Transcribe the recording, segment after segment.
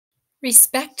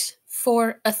Respect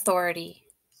for authority.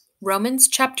 Romans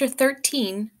chapter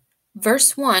 13,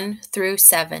 verse 1 through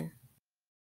 7.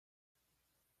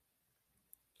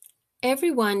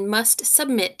 Everyone must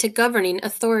submit to governing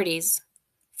authorities,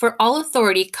 for all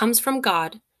authority comes from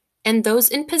God, and those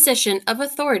in position of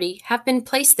authority have been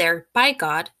placed there by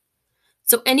God.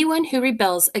 So anyone who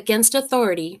rebels against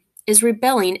authority is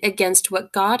rebelling against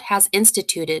what God has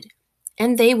instituted,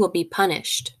 and they will be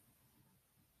punished.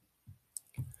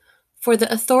 For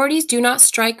the authorities do not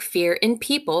strike fear in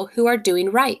people who are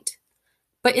doing right,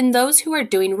 but in those who are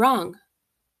doing wrong.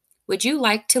 Would you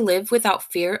like to live without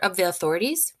fear of the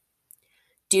authorities?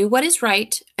 Do what is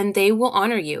right, and they will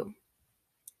honor you.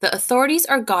 The authorities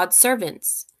are God's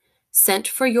servants, sent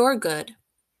for your good.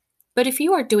 But if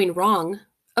you are doing wrong,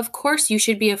 of course you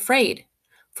should be afraid,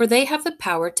 for they have the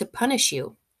power to punish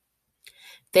you.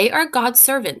 They are God's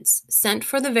servants, sent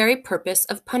for the very purpose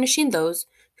of punishing those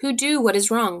who do what is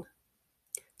wrong.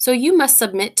 So you must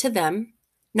submit to them,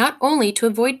 not only to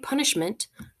avoid punishment,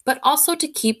 but also to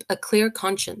keep a clear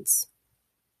conscience.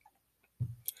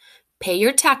 Pay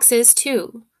your taxes,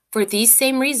 too, for these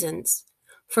same reasons,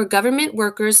 for government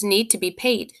workers need to be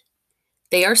paid.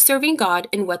 They are serving God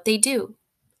in what they do.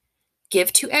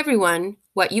 Give to everyone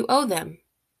what you owe them.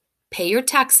 Pay your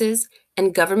taxes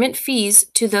and government fees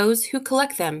to those who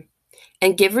collect them,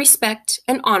 and give respect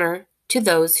and honor to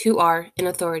those who are in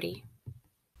authority.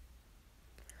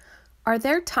 Are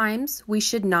there times we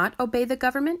should not obey the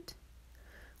government?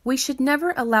 We should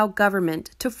never allow government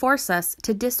to force us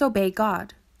to disobey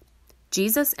God.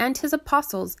 Jesus and his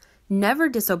apostles never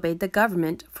disobeyed the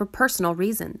government for personal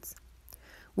reasons.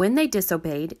 When they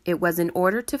disobeyed, it was in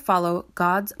order to follow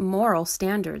God's moral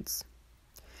standards.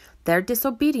 Their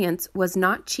disobedience was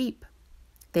not cheap.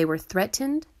 They were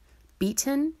threatened,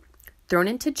 beaten, thrown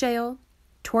into jail,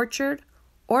 tortured,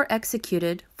 or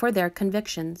executed for their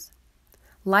convictions.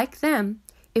 Like them,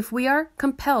 if we are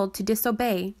compelled to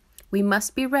disobey, we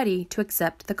must be ready to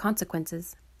accept the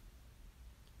consequences.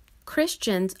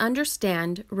 Christians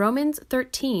understand Romans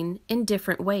 13 in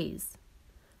different ways.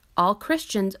 All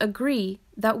Christians agree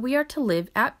that we are to live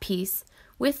at peace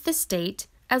with the state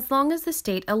as long as the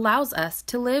state allows us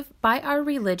to live by our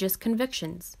religious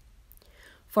convictions.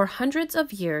 For hundreds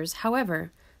of years,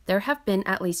 however, there have been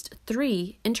at least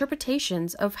 3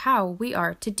 interpretations of how we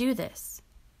are to do this.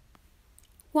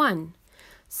 1.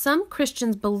 Some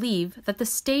Christians believe that the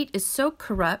state is so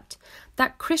corrupt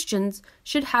that Christians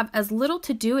should have as little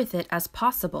to do with it as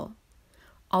possible.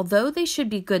 Although they should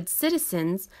be good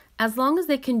citizens, as long as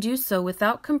they can do so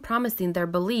without compromising their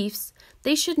beliefs,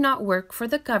 they should not work for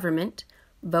the government,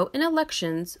 vote in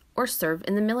elections, or serve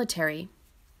in the military.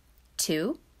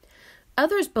 2.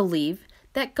 Others believe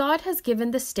that God has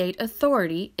given the state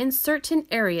authority in certain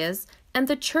areas and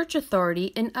the church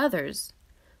authority in others.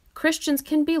 Christians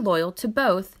can be loyal to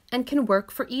both and can work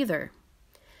for either.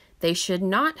 They should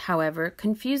not, however,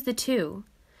 confuse the two.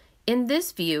 In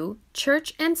this view,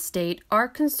 church and state are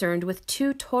concerned with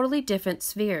 2 totally different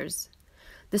spheres,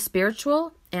 the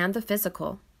spiritual and the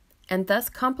physical, and thus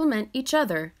complement each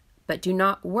other, but do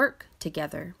not work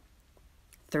together.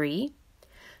 3.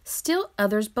 Still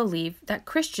others believe that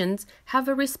Christians have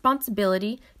a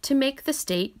responsibility to make the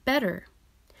state better.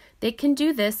 They can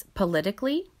do this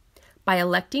politically, by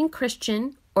electing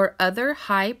Christian or other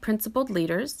high-principled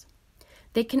leaders.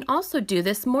 They can also do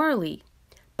this morally,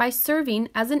 by serving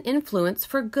as an influence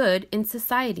for good in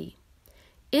society.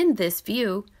 In this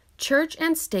view, church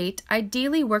and state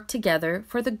ideally work together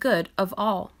for the good of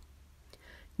all.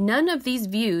 None of these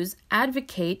views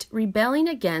advocate rebelling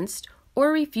against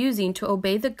or refusing to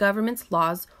obey the government's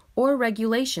laws or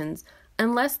regulations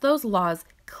unless those laws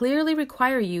clearly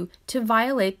require you to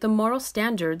violate the moral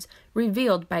standards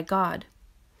revealed by God.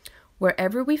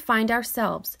 Wherever we find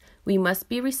ourselves, we must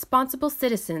be responsible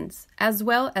citizens as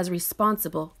well as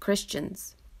responsible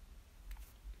Christians.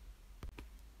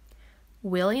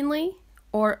 Willingly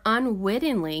or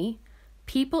unwittingly,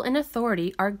 people in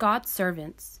authority are God's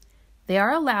servants. They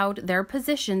are allowed their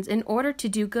positions in order to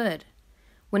do good.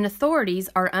 When authorities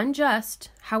are unjust,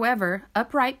 however,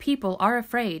 upright people are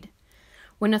afraid.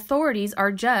 When authorities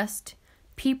are just,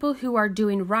 people who are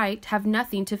doing right have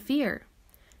nothing to fear.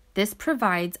 This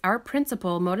provides our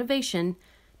principal motivation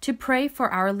to pray for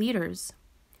our leaders.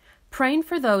 Praying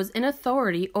for those in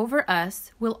authority over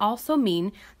us will also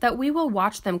mean that we will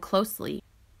watch them closely.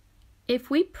 If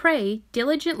we pray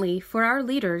diligently for our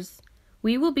leaders,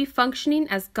 we will be functioning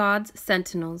as God's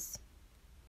sentinels.